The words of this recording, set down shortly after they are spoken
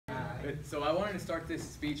Good. So I wanted to start this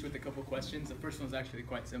speech with a couple questions. The first one's actually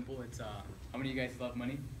quite simple. It's how many of you guys love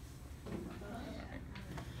money?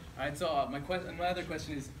 All right. So my other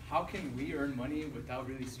question is, how can we earn money without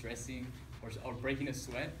really stressing or breaking a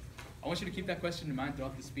sweat? I want you to keep that question in mind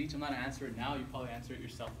throughout the speech. I'm not gonna answer it now. You probably answer it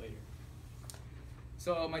yourself later.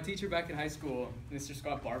 So my teacher back in high school, Mr.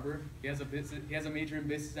 Scott Barber, he has a major in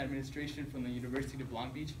business administration from the University of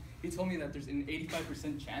Long Beach. He told me that there's an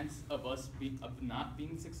 85% chance of us not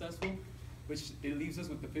being successful, which it leaves us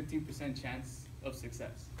with the 15% chance of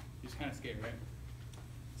success. Which is kind of scary, right?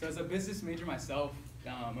 So as a business major myself,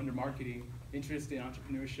 under marketing, interested in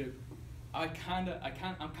entrepreneurship, I'm kind of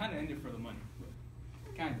in it for the money,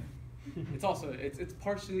 kind of. It's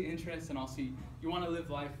partially interest, and also you want to live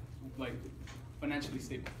life like financially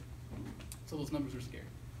stable. So those numbers are scary.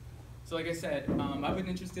 So like I said, I've been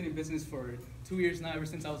interested in business for 2 years now, ever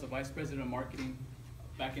since I was a vice president of marketing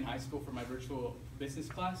back in high school for my virtual business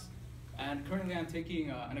class. And currently I'm taking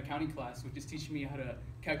an accounting class, which is teaching me how to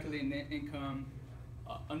calculate net income,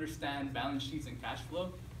 understand balance sheets and cash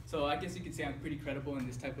flow. So I guess you could say I'm pretty credible in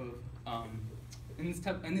this type of, in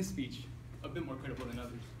this speech, a bit more credible than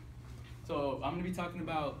others. So I'm gonna be talking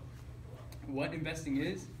about what investing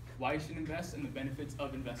is, why you should invest, and the benefits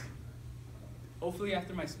of investing. Hopefully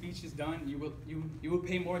after my speech is done, you will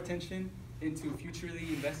pay more attention into futurely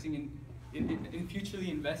investing and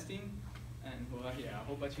well, yeah, I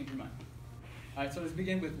hope I change your mind. All right, so let's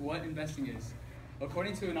begin with what investing is.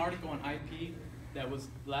 According to an article on IP that was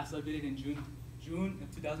last updated in June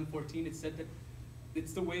of 2014, it said that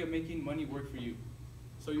it's the way of making money work for you.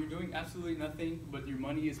 So you're doing absolutely nothing, but your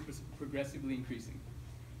money is progressively increasing.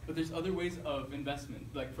 But there's other ways of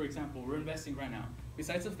investment. Like for example, we're investing right now.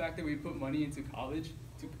 Besides the fact that we put money into college,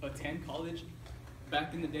 to attend college,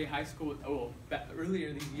 back in the day, high school,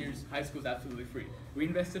 earlier these years, high school is absolutely free. We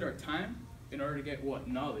invested our time in order to get what?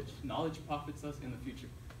 Knowledge. Knowledge profits us in the future.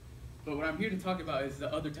 But what I'm here to talk about is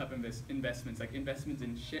the other type of investments, like investments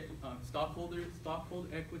in stockholder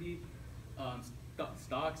equity,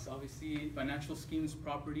 stocks, obviously, financial schemes,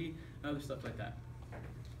 property, and other stuff like that.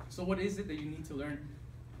 So what is it that you need to learn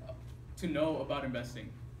to know about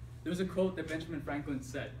investing? There's a quote that Benjamin Franklin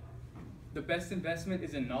said, "The best investment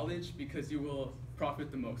is in knowledge because you will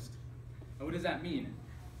profit the most." And what does that mean?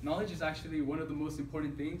 Knowledge is actually one of the most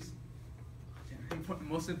important things.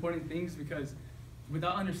 Because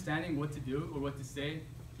without understanding what to do or what to say,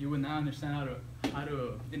 you will not understand how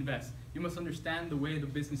to invest. You must understand the way the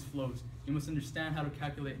business flows. You must understand how to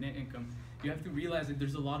calculate net income. You have to realize that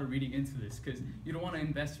there's a lot of reading into this, because you don't want to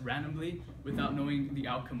invest randomly without knowing the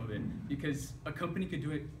outcome of it. Because a company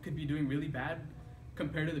could be doing really bad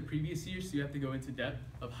compared to the previous years, so you have to go into depth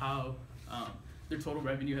of how their total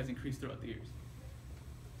revenue has increased throughout the years.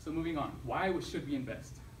 So moving on, why should we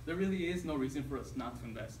invest? There really is no reason for us not to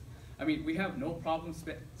invest. I mean, we have no problem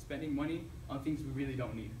spending money on things we really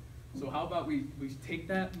don't need. So how about we take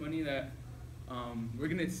that money that we're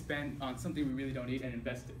gonna spend on something we really don't need and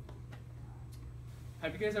invest it.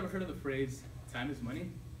 Have you guys ever heard of the phrase, time is money?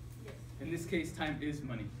 Yes. In this case, time is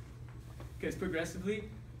money. Because progressively,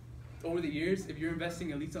 over the years, if you're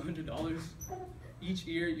investing at least $100, each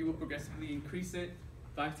year you will progressively increase it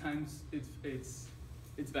 5 times its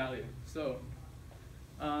value. So,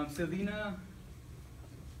 Selena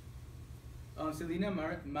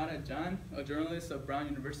Marajan, a journalist of Brown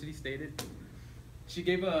University, stated, she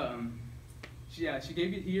gave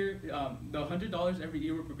it here, the $100 every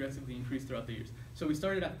year will progressively increase throughout the years. So we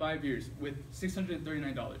started at 5 years with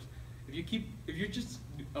 $639. If you're just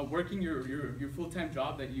working your full-time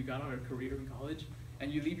job that you got out of a career in college,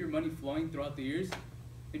 and you leave your money flowing throughout the years,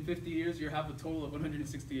 in 50 years you have a total of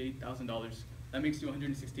 $168,000. That makes you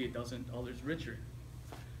 $168,000 richer.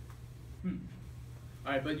 All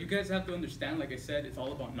right, but you guys have to understand, like I said, it's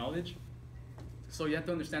all about knowledge. So you have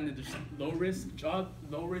to understand that there's low risk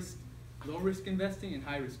investing and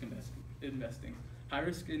high risk investing. High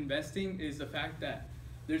risk investing is the fact that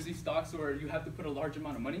there's these stocks where you have to put a large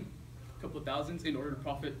amount of money, a couple of thousands, in order to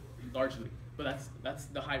profit largely. But that's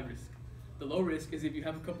the high risk. The low risk is if you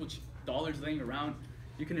have a couple dollars laying around,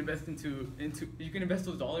 you can invest you can invest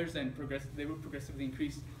those dollars and they will progressively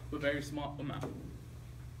increase with a very small amount.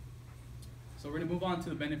 So we're gonna move on to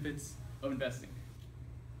the benefits of investing.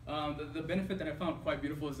 The benefit that I found quite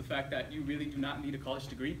beautiful is the fact that you really do not need a college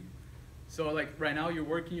degree. So like right now you're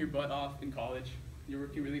working your butt off in college, you're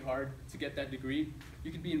working really hard to get that degree.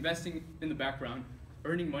 You could be investing in the background,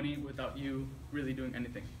 earning money without you really doing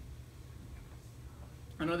anything.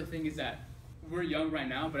 Another thing is that we're young right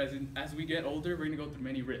now, but as we get older, we're gonna go through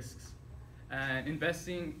many risks. And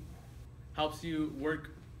investing helps you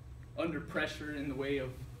work under pressure in the way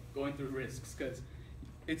of going through risks, because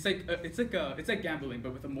it's like gambling,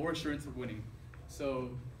 but with a more assurance of winning. So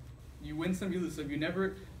you win some, you lose some.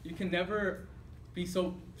 You can never be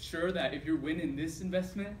so sure that if you're winning this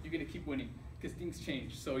investment, you're gonna keep winning because things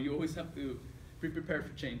change. So you always have to be prepared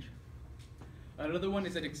for change. Another one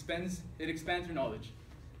is it expands your knowledge.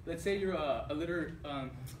 Let's say you're a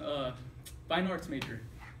fine arts major.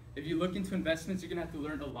 If you look into investments, you're gonna have to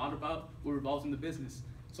learn a lot about what revolves in the business.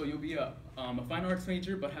 So you'll be a fine arts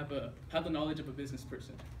major, but have the knowledge of a business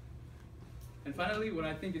person. And finally, what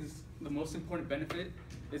I think is the most important benefit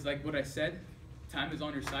is like what I said, time is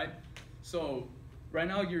on your side. So right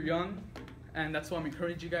now you're young, and that's why I'm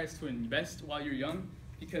encouraging you guys to invest while you're young,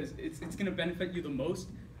 because it's gonna benefit you the most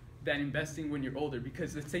than investing when you're older.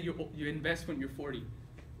 Because let's say you invest when you're 40,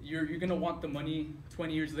 you're gonna want the money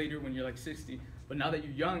 20 years later when you're like 60. But now that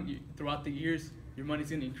you're young, throughout the years, your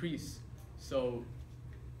money's gonna increase. So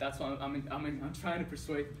that's why I'm trying to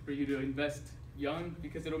persuade for you to invest young,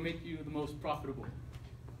 because it'll make you the most profitable.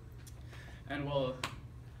 And well,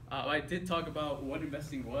 I did talk about what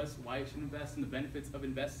investing was, why you should invest, and the benefits of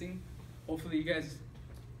investing. Hopefully you guys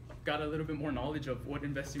got a little bit more knowledge of what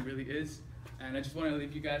investing really is. And I just want to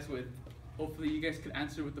leave you guys with, hopefully you guys could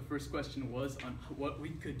answer what the first question was on what we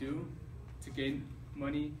could do to gain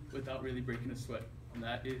money without really breaking a sweat. And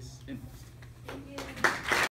that is invest. Thank you.